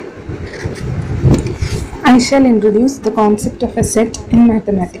I shall introduce the concept of a set in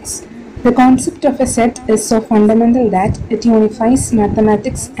mathematics. The concept of a set is so fundamental that it unifies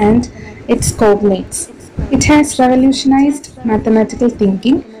mathematics and its coordinates. It has revolutionized mathematical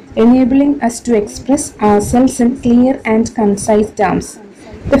thinking, enabling us to express ourselves in clear and concise terms.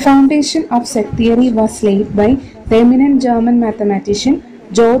 The foundation of set theory was laid by the eminent German mathematician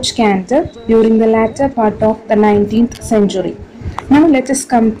George Cantor during the latter part of the 19th century. Now let us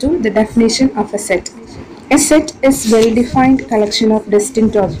come to the definition of a set. A set is a well-defined collection of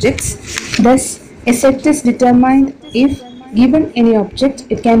distinct objects. Thus, a set is determined if, given any object,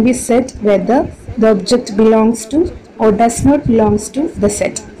 it can be said whether the object belongs to or does not belong to the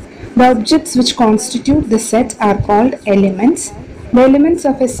set. The objects which constitute the set are called elements. The elements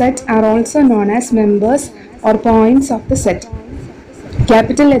of a set are also known as members or points of the set.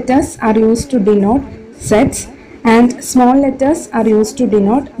 Capital letters are used to denote sets and small letters are used to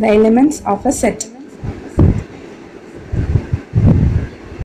denote the elements of a set.